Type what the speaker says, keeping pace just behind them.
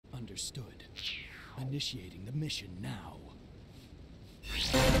Understood. Initiating the mission now.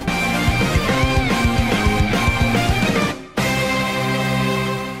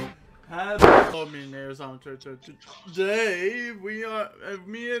 Hello, me on today we are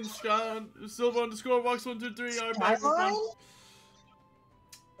me and Scott Silver underscore Box 123 are back with one.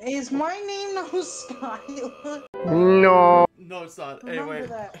 Is my name no Skylar? No, it's not. Remember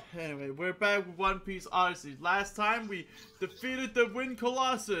that. Anyway, we're back with One Piece Odyssey. Last time we defeated the Wind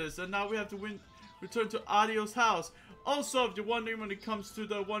Colossus, and now we have to return to Adio's house. Also, if you're wondering when it comes to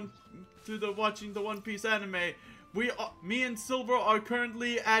watching the One Piece anime, me and Silver are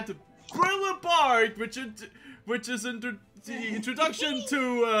currently at Thriller Bark, which is the introduction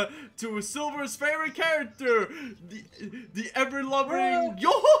to Silver's favorite character, the ever-loving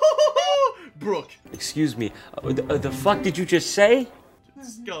Brooke. Excuse me, the fuck did you just say?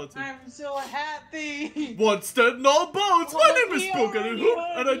 Skeleton. I'm so happy. One step, no bones. My name is Brooke,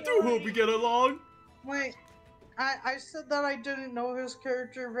 and I do hope we get along. Wait, I said that I didn't know his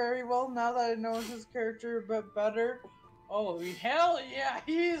character very well. Now that I know his character a bit better. Oh, hell yeah,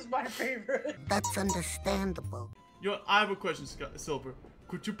 he is my favorite. That's understandable. Yo, I have a question, Silver.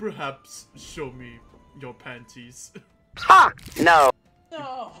 Could you perhaps show me your panties? Ha! No.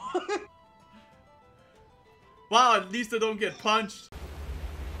 No. Wow, at least I don't get punched.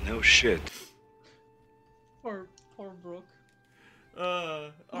 No shit. Poor Brooke.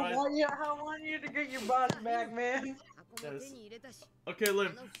 Alright. I want you to get your body back, man. Yes. Okay,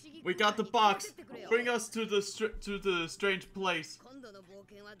 Lim. We got the box. Bring us to the strange place.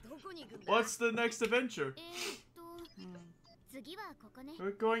 What's the next adventure?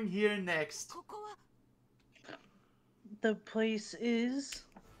 We're going here next. The place is...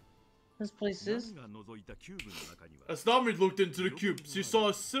 This place is... As Nami looked into the cube, she saw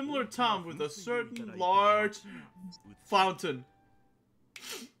a similar town with a certain large fountain.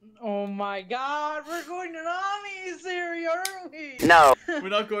 Oh my god, we're going to Nami's area, aren't we? No. We're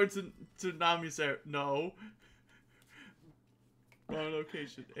not going to Nami's area. No. Wrong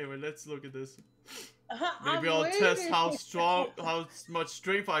location. Anyway, let's look at this. Maybe I'll test how much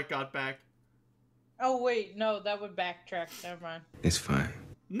strength I got back. Oh wait, no, that would backtrack. Never mind. It's fine.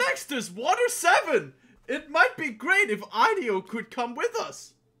 Next is Water 7! It might be great if Idio could come with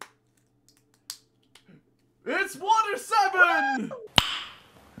us. It's Water 7!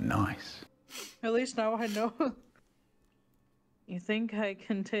 Nice. At least now I know. You think I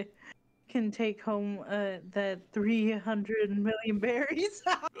can take home that 300 million berries?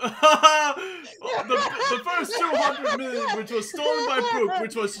 the first 200 million, which was stolen by Brooke,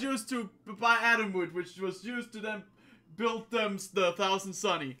 which was used to buy Adamwood, which was used to then build them the Thousand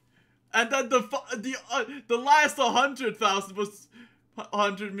Sunny, and then the last 100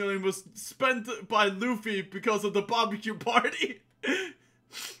 million was spent by Luffy because of the barbecue party.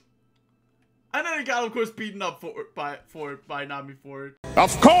 And then he got, of course, beaten up by Nami for it.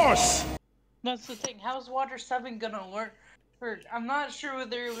 Of course! That's the thing. How's Water 7 gonna work? I'm not sure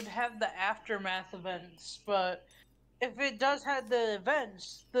whether it would have the aftermath events, but if it does have the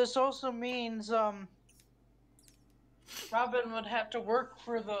events, this also means Robin would have to work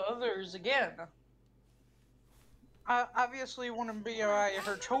for the others again. Obviously, it wouldn't be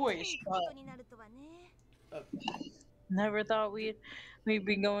her choice, but never thought we'd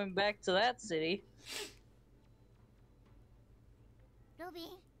be going back to that city.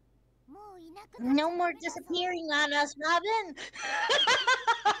 No more disappearing on us, Robin!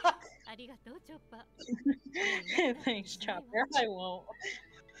 Thanks, Chopper. I won't.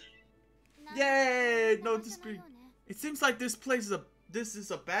 Yay! No disappearing. It seems like this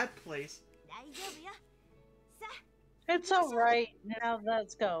is a bad place. It's alright. Now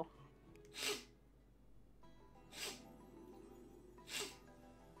let's go.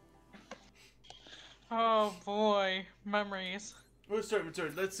 Oh boy, memories.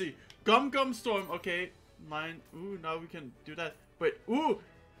 Return. Let's see. Gum Storm. Okay, mine. Ooh, now we can do that. Wait. Ooh.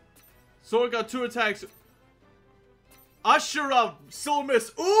 Sora got 2 attacks. Ashura still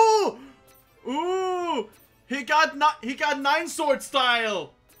miss. Ooh. Ooh. He got 9 sword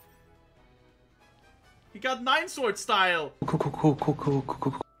style. He got 9 sword style. Cool.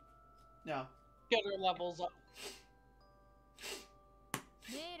 Yeah. Get our levels up.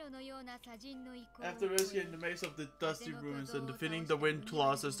 After rescuing the maze of the Dusty Ruins and defeating the Wind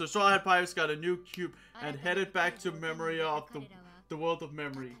Colossus, the Straw Hat Pirates got a new cube and headed back to Memoria of the world of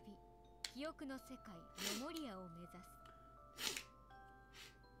memory.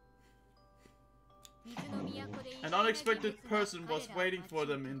 An unexpected person was waiting for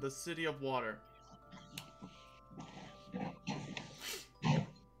them in the City of Water.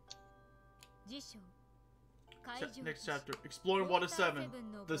 Next chapter. Exploring Water 7.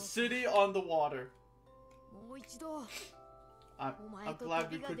 The city on the water. I'm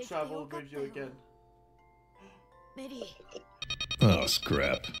glad we could travel with you again. Oh,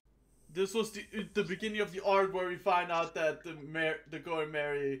 scrap. This was the beginning of the arc where we find out that the girl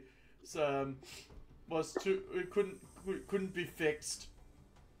Mary was too couldn't be fixed.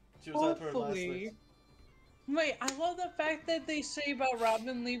 She was at her last legs. Wait, I love the fact that they say about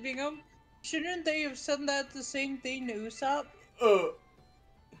Robin leaving him. Shouldn't they have said that the same thing to Usopp?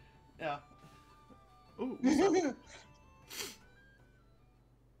 Yeah. Ooh, Usopp.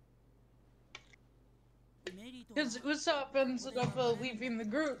 Because Usopp ended up leaving the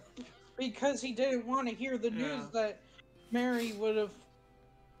group because he didn't want to hear the news that Mary would have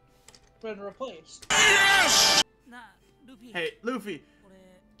been replaced. Yes! Hey, Luffy,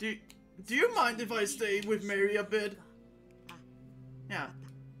 do you mind if I stay with Mary a bit? Yeah,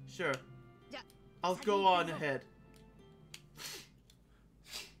 sure. I'll go on ahead.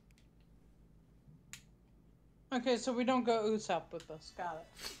 Okay, so we don't go Usopp with us. Got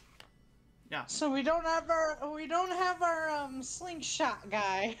it. Yeah. So we don't have our slingshot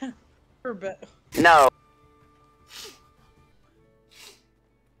guy for a bit. No.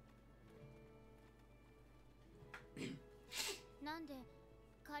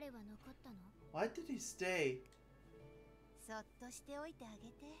 Why did he stay?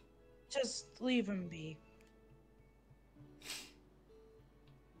 Just leave him be.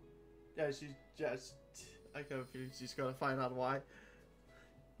 Yeah, she's just. I got a feeling she's gonna find out why.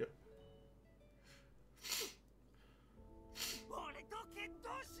 Yep.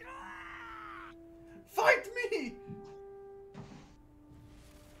 Fight me!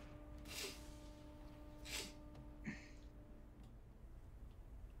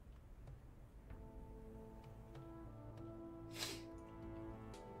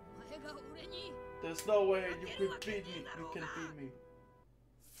 There's no way you could beat me. You can beat me.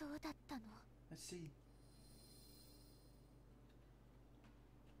 I see.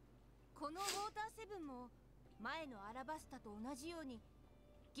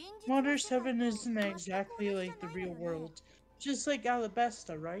 Water 7 isn't exactly like the real world. Just like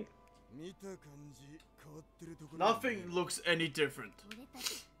Alabasta, right? Nothing looks any different.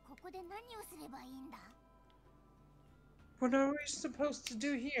 What are we supposed to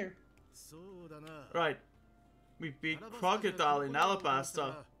do here? Right. We beat Crocodile in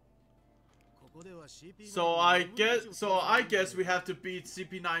Alabasta. So I guess we have to beat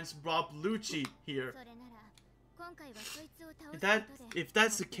CP9's Rob Lucci here. If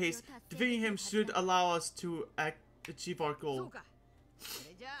that's the case, defeating him should allow us to achieve our goal.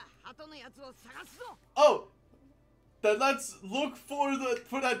 Oh, then let's look for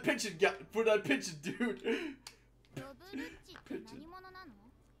that pigeon dude. Pigeon.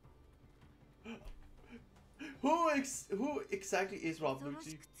 Who exactly is Rob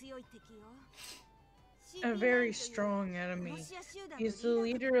Lucci? A very strong enemy. He's the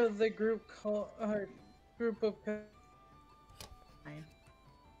leader of the group called group of.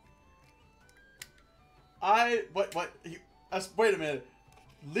 Wait a minute.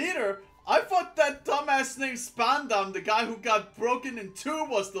 Leader? I thought that dumbass named Spandam, the guy who got broken in two,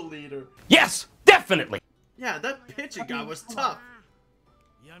 was the leader. Yes, definitely. Yeah, that pigeon guy was tough.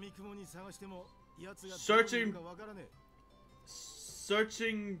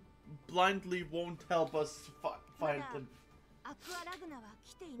 Searching blindly won't help us find them.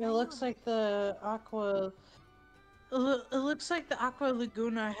 It looks like the Aqua. It looks like the Aqua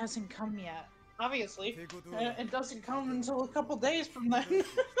Laguna hasn't come yet. Obviously, it doesn't come until a couple days from then.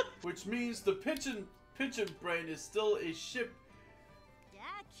 Which means the pigeon brain is still a ship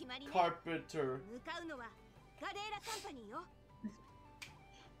carpenter.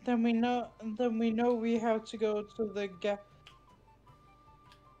 Then we know we have to go to the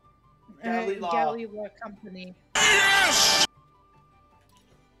Galila company. Yes!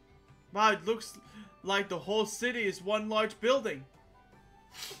 Wow, it looks like the whole city is one large building.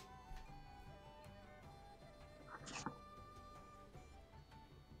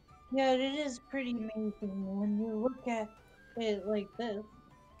 Yeah, it is pretty amazing when you look at it like this.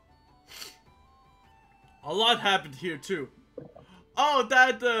 A lot happened here too. Oh,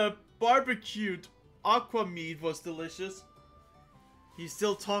 that barbecued aqua meat was delicious. He's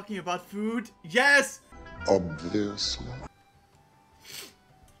still talking about food? Yes! Obviously.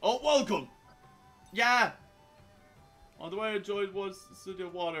 Oh, welcome! Yeah! On the way I enjoyed was City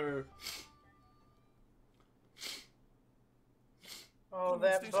of Water. Oh,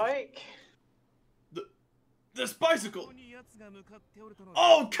 that bike! This bicycle!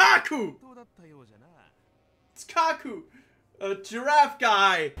 Oh, Kaku! It's Kaku! A giraffe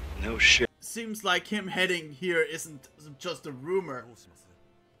guy! No shit. seems like him heading here isn't just a rumor.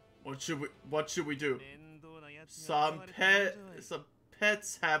 What should we do? Some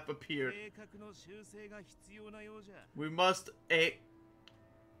pets have appeared. We must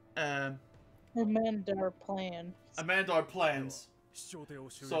amend our plan. Amend our plans. So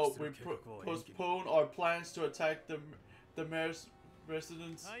we postpone our plans to attack the mayor's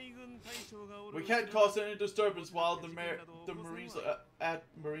residence. We can't cause any disturbance while the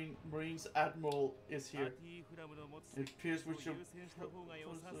Marines Admiral is here. It appears we should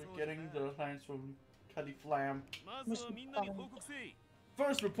getting the plans from Cuddy Flam.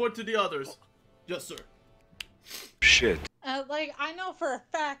 First, report to the others. Yes, sir. Shit. Like, I know for a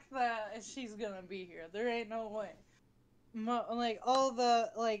fact that she's gonna be here. There ain't no way. Like, all the,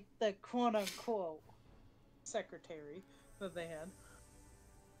 like, the quote-unquote secretary that they had.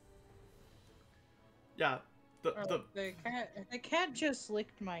 Yeah, the cat just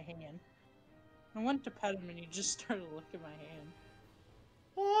licked my hand. I went to pet him and he just started licking my hand.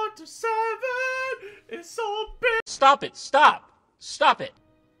 1 to 7 is so big. Stop it! Stop! Stop it!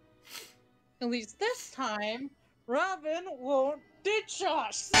 At least this time, Robin won't ditch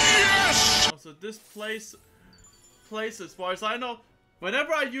us. Yes! So this place, as far as I know,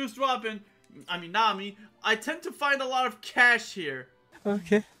 whenever I use Robin, I mean Nami, I tend to find a lot of cash here.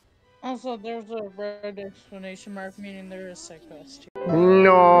 Okay. Also, there's a red exclamation mark, meaning there is side quest here.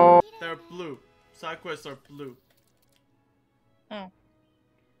 No. They're blue. Side quests are blue. Oh.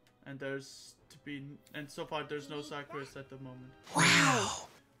 And so far there's no side quests at the moment. Wow.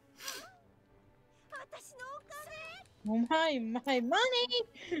 Oh my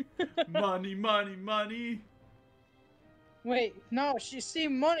money! Money, money, money. Wait, no, she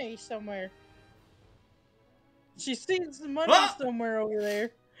seen money somewhere. She sees the money somewhere over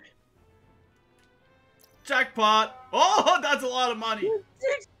there. Jackpot! Oh, that's a lot of money.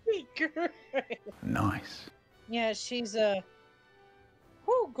 Nice. Yeah, she's a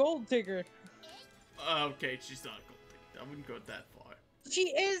gold digger. Okay, she's not a gold digger. I wouldn't go that far. She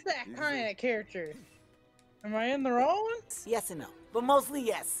is that kind of character. Am I in the wrong one? Yes and no, but mostly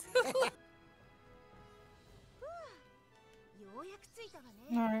yes.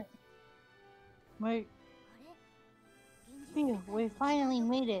 Alright. Wait. Phew, we finally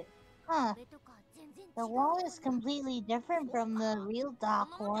made it. Huh. The wall is completely different from the real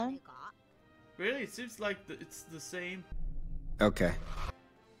dock one. Really? It seems like it's the same. Okay.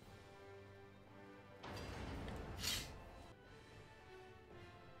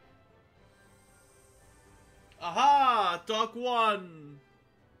 Aha! Dock 1!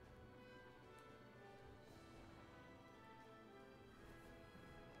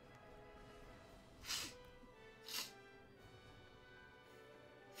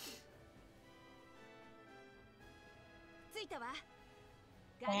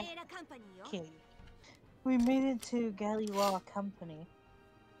 Okay. We made it to Galiwa Company.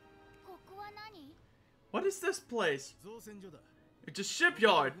 What is this place? It's a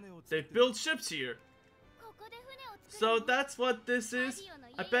shipyard. They build ships here. So that's what this is?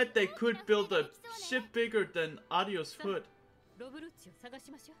 I bet they could build a ship bigger than Adio's hood.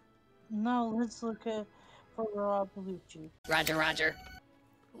 No, let's look for Rob Bellucci. Roger, roger.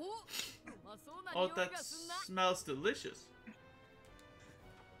 Oh, that smells delicious.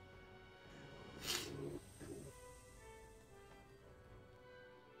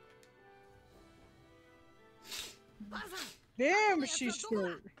 Damn, she's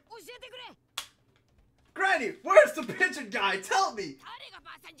short. Granny, where's the pigeon guy? Tell me!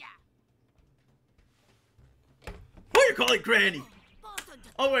 Who are you calling Granny?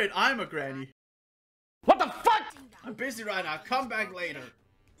 Oh wait, I'm a granny. What the fuck? I'm busy right now. Come back later.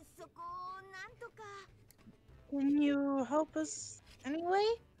 Can you help us anyway?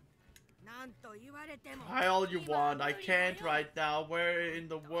 Hi all you want. I can't right now. Where in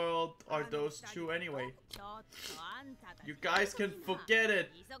the world are those two anyway? You guys can forget it.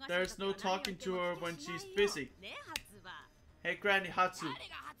 There's no talking to her when she's busy. Hey Granny Hatsu.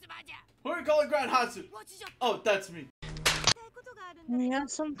 Who are you calling Granny Hatsu? Oh, that's me. We have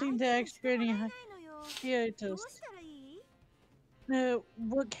something to ask Granny Hiatus.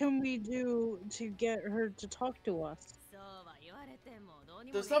 What can we do to get her to talk to us?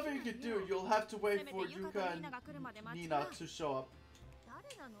 There's nothing you can do. You'll have to wait for Yuka and Nina to show up.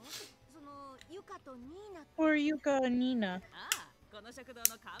 Or Yuka and Nina.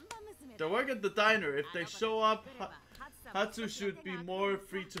 They work at the diner. If they show up, Hatsu should be more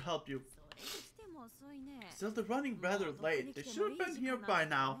free to help you. Still, they're running rather late. They should have been here by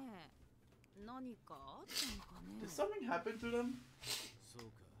now. Did something happen to them?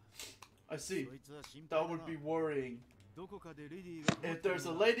 I see. That would be worrying. If there's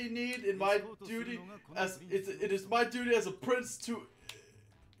a lady need in my duty, as it is my duty as a prince to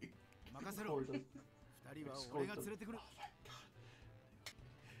escort them. Escort them. Oh my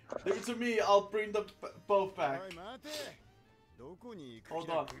God. Leave it to me. I'll bring them both back. Hold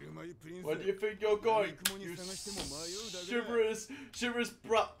on. Where do you think you're going? You shivers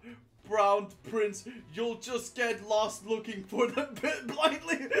brown prince. You'll just get lost looking for them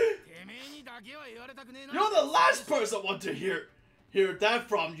blindly. You're the last person I want to hear that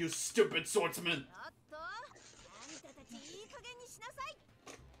from, you stupid swordsman.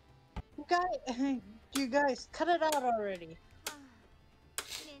 You guys, cut it out already.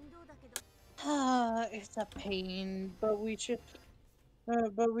 It's a pain, but we should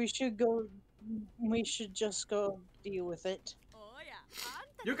just go deal with it.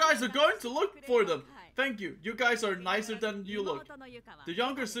 You guys are going to look for them. Thank you. You guys are nicer than you look. The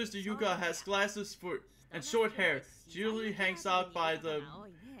younger sister Yuka has glasses and short hair. She usually hangs out by the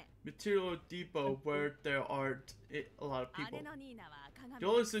material depot where there aren't a lot of people. The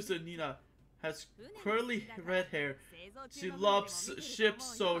older sister Nina has curly red hair. She loves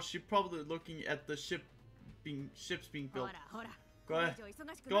ships, so she's probably looking at the ships being built. Go ahead.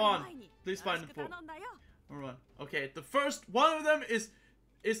 Go on. Please find the boat. Alright. Okay, the first one of them is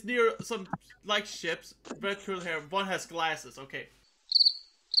near some like ships, red curly hair. One has glasses. Okay.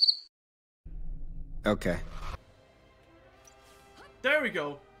 Okay. There we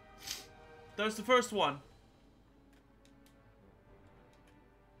go. There's the first one.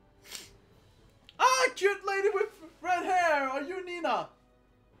 Ah, cute lady with red hair. Are you Nina?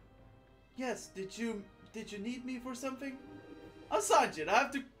 Yes. Did you need me for something? I'm Sanjin. I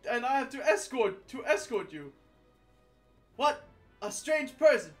have to escort you. What? A strange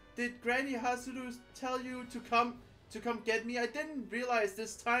person. Did Granny Hasuru tell you to come get me? I didn't realize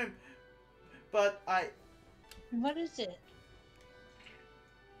this time, but I... What is it?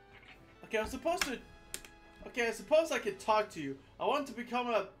 Okay, I suppose I can talk to you. I want to become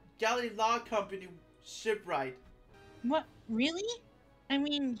a galley law company shipwright. What? Really? I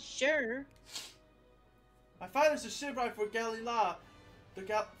mean, sure. My father's a shipwright for galley law,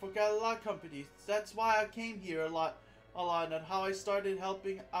 for galley law companies. That's why I came here a lot, and how I started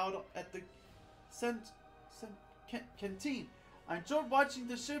helping out at the canteen. I enjoyed watching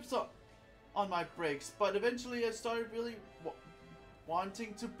the ships on my breaks, but eventually I started really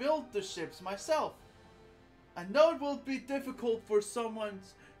wanting to build the ships myself. I know it will be difficult for someone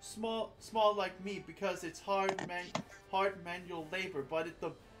small like me because it's hard manual labor, but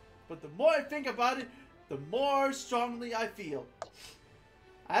the more I think about it, the more strongly I feel.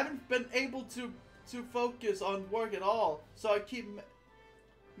 I haven't been able to focus on work at all, so I keep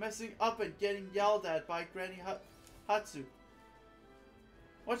messing up and getting yelled at by Granny Hatsu.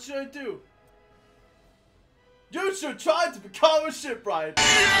 What should I do? You should try to become a shipwright!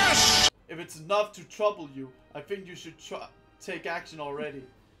 Yes! If it's enough to trouble you, I think you should take action already.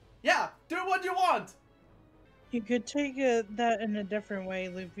 Yeah, do what you want! You could take that in a different way,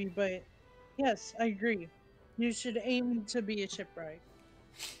 Luffy, but yes, I agree. You should aim to be a shipwright.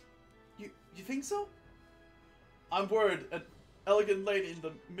 You think so? I'm worried, an elegant lady in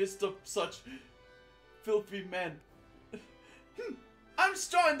the midst of such filthy men. I'm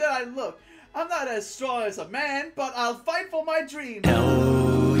strong that I look. I'm not as strong as a man, but I'll fight for my dreams.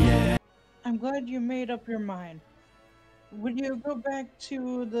 Oh, yeah. I'm glad you made up your mind. Would you go back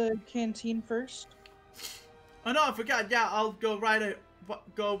to the canteen first? Oh no, I forgot. Yeah, I'll go right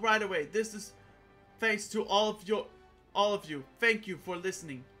away. This is thanks to all of you. Thank you for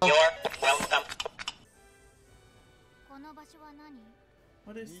listening. You're welcome.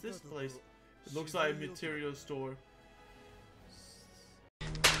 What is this place? It looks like a material store.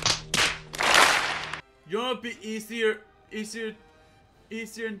 You know it'd be easier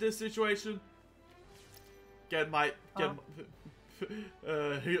in this situation? Get my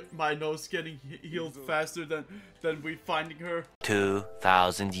nose getting healed faster than we finding her.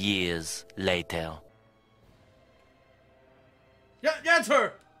 2,000 years later. Yeah, it's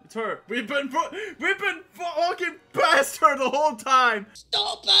her. It's her. We've been walking past her the whole time.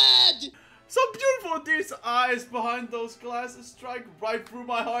 Stop it! So beautiful. These eyes behind those glasses strike right through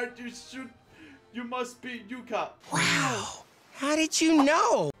my heart. You must be Yuka. Wow. How did you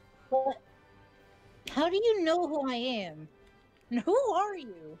know? What? How do you know who I am? And who are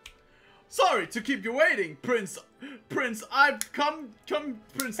you? Sorry to keep you waiting, Prince. I've come,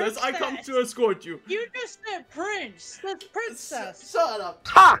 Princess. I come to escort you. You just said Prince. That's Princess. Shut up.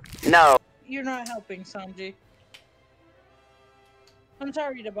 Ha! No. You're not helping, Sanji. I'm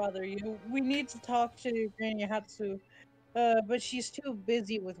sorry to bother you. We need to talk to Granny Hatsu, but she's too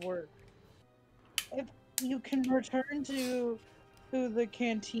busy with work. you can return to the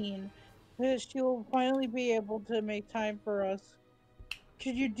canteen. She'll finally be able to make time for us.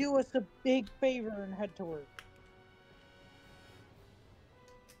 Could you do us a big favor and head to work?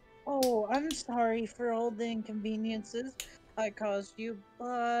 Oh, I'm sorry for all the inconveniences I caused you,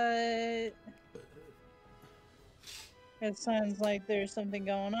 but it sounds like there's something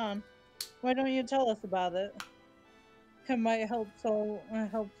going on. Why don't you tell us about it? It might help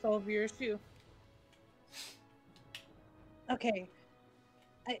solve your issue. Okay,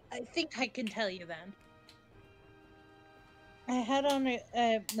 I think I can tell you then. I had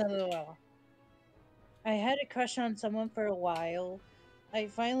a crush on someone for a while. I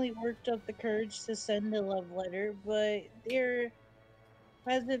finally worked up the courage to send a love letter, but there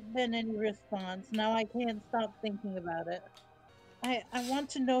hasn't been any response. Now I can't stop thinking about it. I want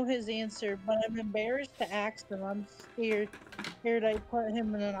to know his answer, but I'm embarrassed to ask him. I'm scared I put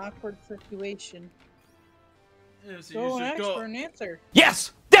him in an awkward situation. Yeah, so Go and you should ask go. for an answer.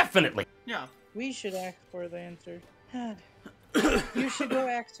 Yes, definitely. Yeah. We should ask for the answer. You should go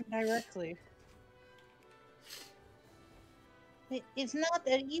ask him directly. It's not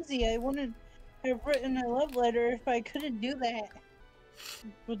that easy. I wouldn't have written a love letter if I couldn't do that.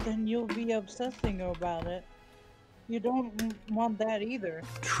 But then you'll be obsessing about it. You don't want that either.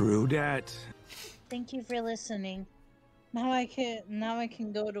 True that. Thank you for listening. Now I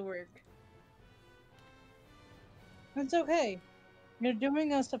can go to work. It's okay. You're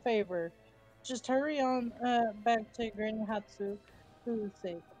doing us a favor. Just hurry on back to Granny Hatsu for the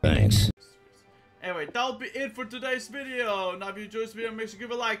sake. Thanks. Anyway, that'll be it for today's video. Now if you enjoyed this video, make sure to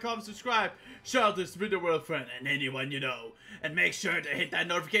give a like, comment, subscribe, share this video with a friend and anyone you know. And make sure to hit that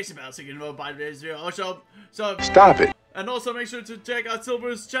notification bell so you can know about today's video. Also, Stop it. and also make sure to check out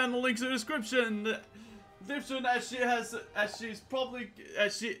Silver's channel, links in the description.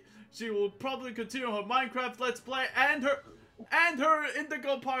 She will probably continue her Minecraft Let's Play and her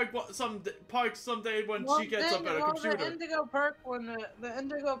Indigo Park someday when she gets up at a computer. The Indigo Park the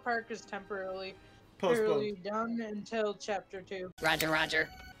Indigo Park is temporarily done until Chapter 2. Roger.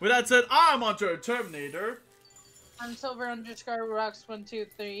 With that said, I'm Andre Terminator. I'm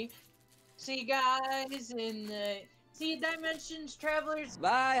Silver_Rocks123. See you guys in see you Dimensions Travelers.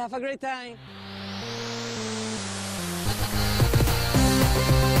 Bye, have a great time.